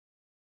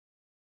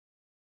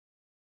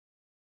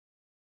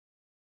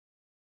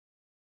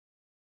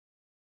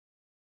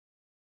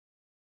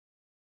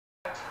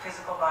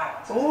physical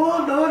violence.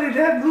 Oh, Lordy,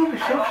 that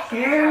movie's so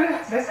scary.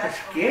 That could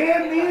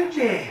scare me to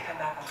death.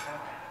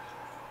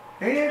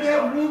 Hey,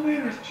 that movie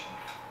is...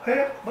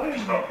 Hey, wait a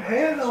minute.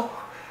 Hello.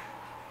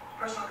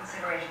 Personal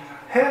considerations are...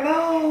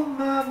 Hello,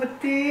 Mama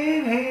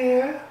Tig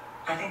here.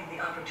 I think the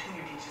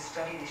opportunity to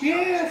study these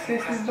yes,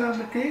 this is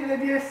Mama Tig. I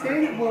just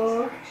said it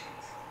was.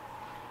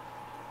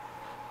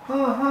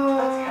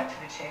 Let's cut to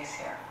the chase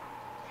here.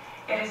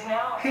 It is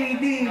now... Hey,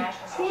 D,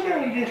 hold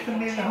on just a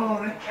minute,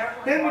 honey.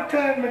 Let me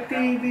turn my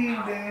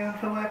TV down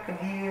so I can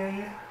hear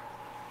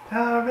you.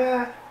 All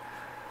right.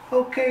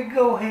 Okay,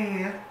 go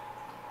ahead.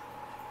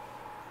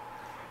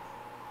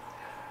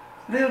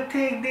 Little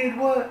Tig did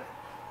what?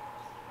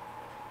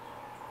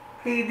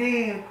 He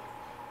did.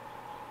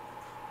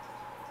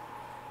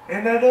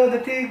 And that other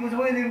Tig was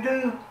with him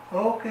too?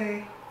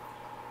 Okay.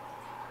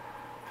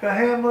 So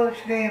how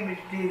much damage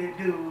did it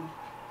do?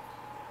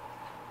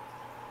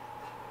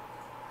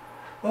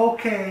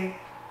 Okay.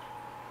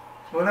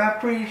 Well, I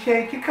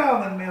appreciate you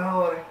calling me,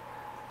 honey.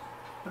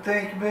 Well,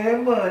 thank you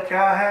very much.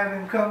 I'll have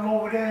him come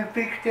over there and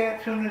fix that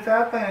as soon as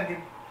I find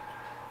him.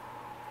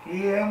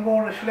 Yeah, I'm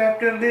going to slap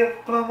the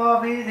lip plumb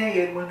off his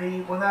head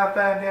when I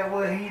find out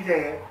where he's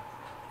at.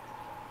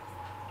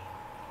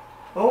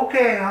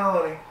 Okay,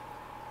 honey.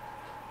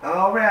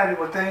 Alrighty,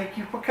 well, thank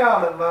you for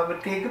calling, Mama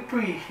Tig.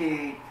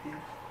 Appreciate you.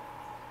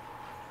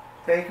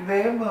 Thank you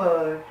very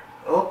much.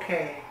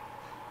 Okay.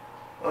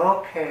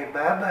 Okay,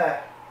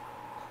 bye-bye.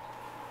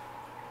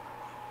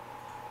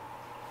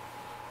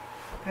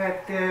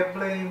 That there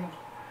blame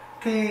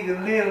Tig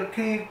and little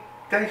Tig,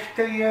 they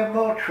stay in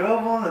more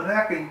trouble than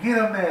I can get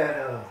them out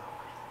of.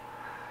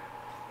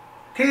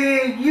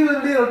 Tig, you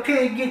and little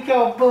Tig, get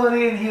your butt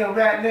in here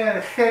right now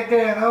and sit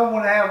down. I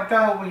want to have a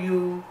talk with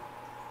you.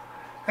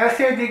 I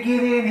said to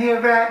get in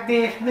here right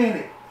this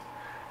minute.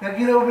 Now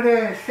get over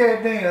there and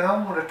sit down.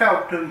 I want to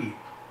talk to you.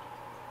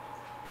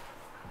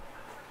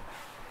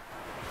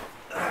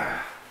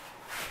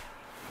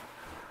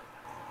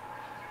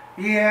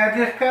 Yeah, I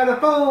just got a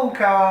phone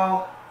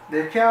call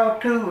that y'all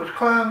two was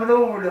climbing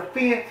over the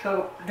fence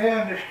up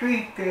down the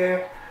street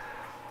there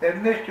at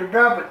Mr.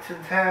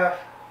 Robertson's house.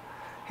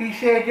 He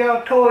said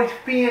y'all tore his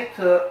fence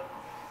up.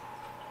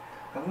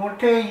 I'm going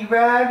to tell you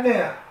right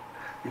now,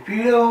 if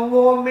you don't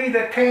want me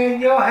to tan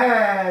your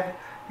hide,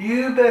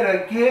 you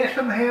better get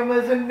some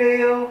hammers and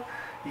nails.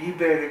 You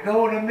better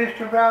go to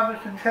Mr.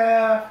 Robertson's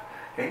house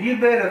and you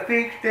better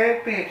fix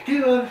that fence. Do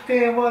you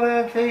understand what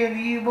I'm saying to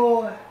you,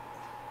 boy?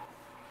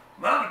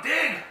 Mama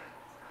Tig,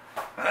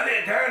 I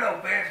didn't tear no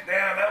fence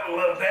down. That was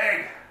little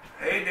Tig.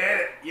 He did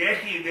it.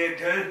 Yes, you did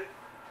too.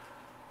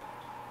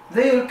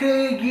 Little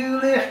Tig, you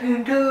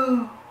listening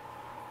too?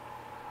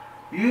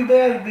 You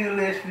better be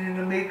listening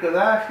to me, 'cause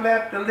I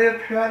slapped the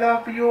lips right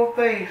off of your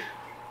face.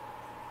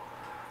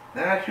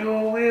 I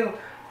sure will.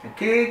 And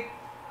Tig,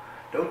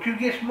 don't you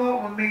get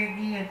smart with me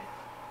again.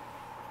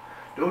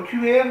 Don't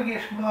you ever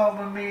get smart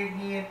with me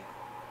again.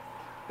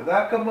 'Cause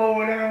I come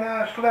over there and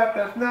I slap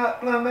the snot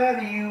plumb out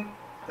of you.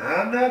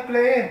 I'm not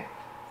playing.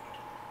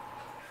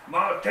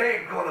 Mama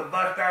Tig's gonna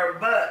bust our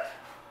butts.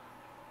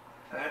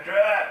 That's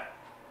right.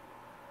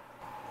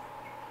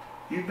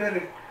 You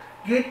better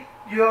get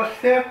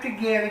yourself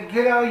together,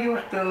 get all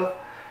your stuff,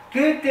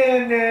 get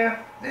down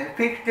there and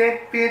fix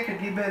that fence, and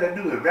you better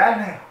do it right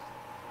now.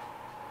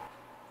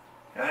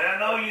 And I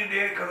know you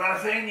did, 'cause I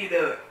seen you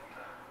do it.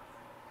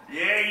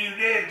 Yeah, you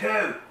did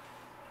too.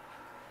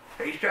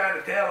 He's trying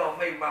to tell on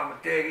me, Mama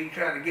Tig. He's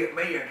trying to get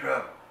me in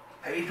trouble.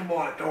 He's the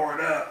one that tore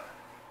it up.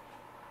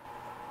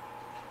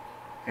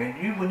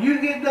 And when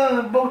you get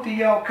done, both of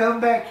y'all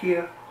come back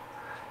here,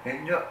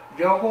 and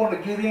y'all going to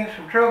get in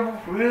some trouble,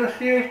 real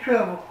serious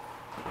trouble.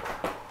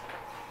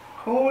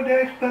 Oh,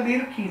 that's my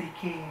little kitty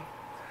cat.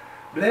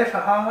 Bless her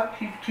heart,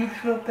 she's the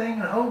cutest little thing in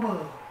the whole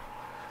world.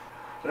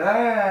 But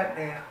alright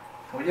now,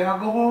 well, y'all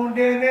go on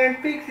down there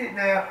and fix it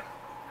now,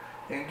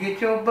 and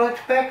get your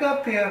butts back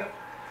up here.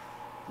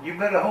 You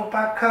better hope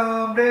I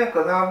calm down,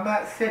 'cause I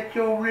might set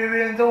your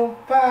rear ends on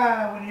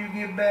fire when you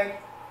get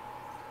back.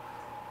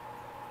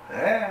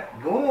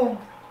 Alright, go on.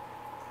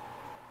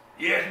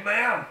 Yes,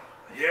 ma'am.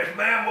 Yes,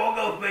 ma'am. We'll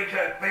go fix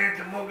that fence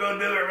and we'll go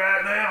do it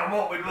right now.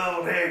 Won't we,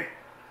 little Tig?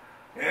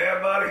 Yeah,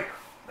 buddy.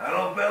 I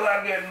don't feel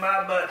like getting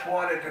my butt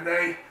swatted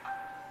today.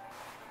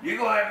 You're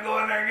going to have to go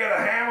in there and get a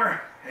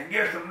hammer and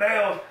get some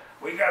nails.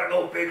 We got to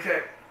go fix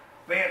that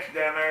fence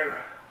down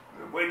there.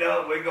 If we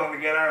don't, we're going to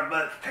get our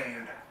butts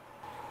tanned.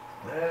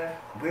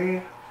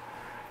 Well,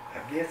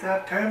 I guess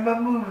I'll turn my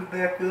movies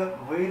back up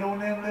and wait on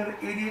them little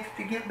idiots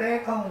to get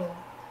back home.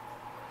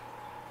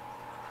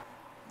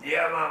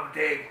 Yeah, Mama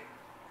Tig.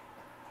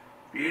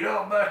 If you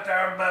don't bust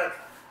our butts,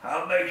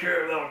 I'll make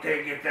sure little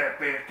Tig gets that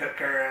fence took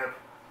care of.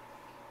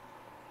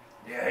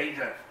 Yeah, he's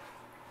a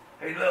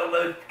little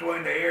loose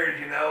between the ears,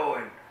 you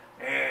know,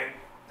 and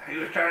he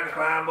was trying to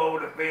climb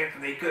over the fence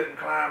and he couldn't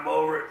climb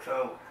over it,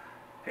 so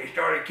he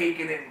started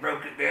kicking it and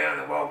broke it down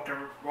and walked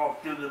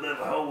through the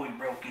little hole he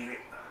broke in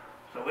it.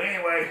 So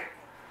anyway,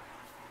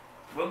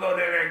 we'll go down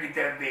there and get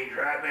that fixed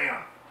right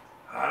now.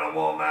 I don't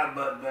want my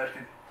butt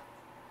busted.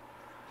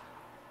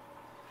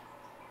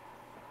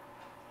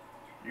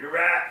 You're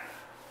right.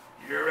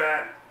 You're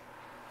right.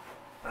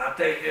 I'll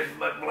take just as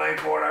much blame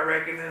for it, I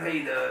reckon, as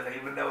he does,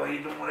 even though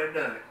he's the one that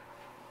done it.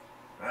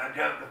 I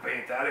jumped the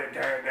fence. I didn't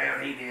tear it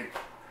down. He did.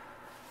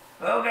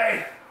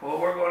 Okay. Well,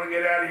 we're going to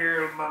get out of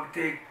here, Mama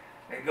Tig,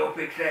 and go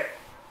fix that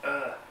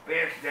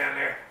fence down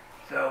there.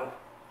 So,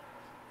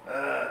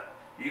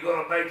 you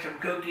going to bake some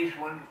cookies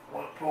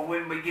for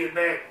when we get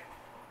back?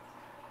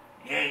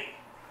 You ain't.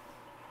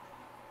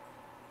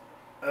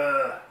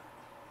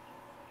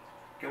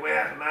 Can we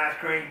have some ice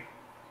cream?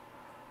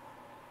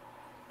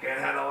 Can't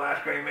have no ice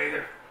cream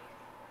either.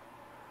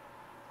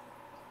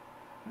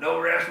 No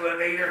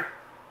wrestling either.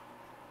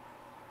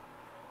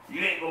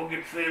 You ain't gonna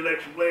get to see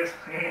Alexa Bliss.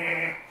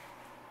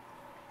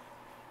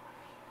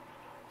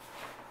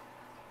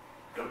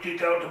 Don't you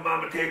talk to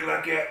Mama Tig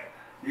like that.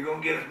 You're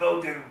gonna get us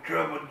both in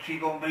trouble and she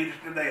gonna beat us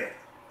to death.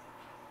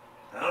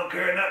 I don't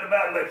care nothing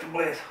about Alexa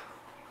Bliss.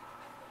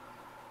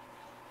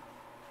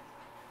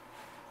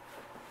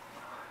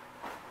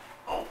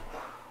 Oh,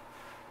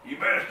 you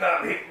better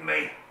stop hitting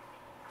me.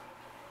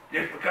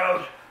 Just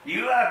because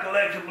you like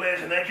Alexa Bliss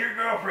and that's your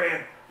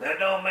girlfriend, that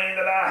don't mean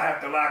that I have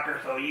to like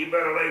her, so you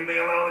better leave me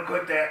alone and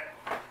quit that.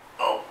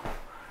 Oh,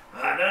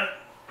 I done it.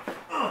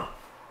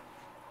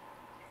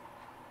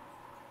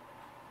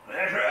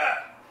 That's right.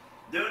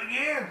 Do it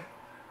again.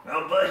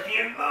 I'll bust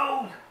you in the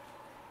nose.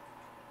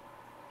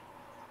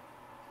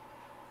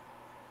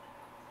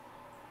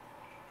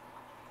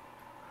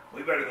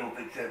 We better go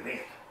fix that fence.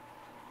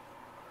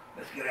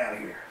 Let's get out of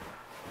here.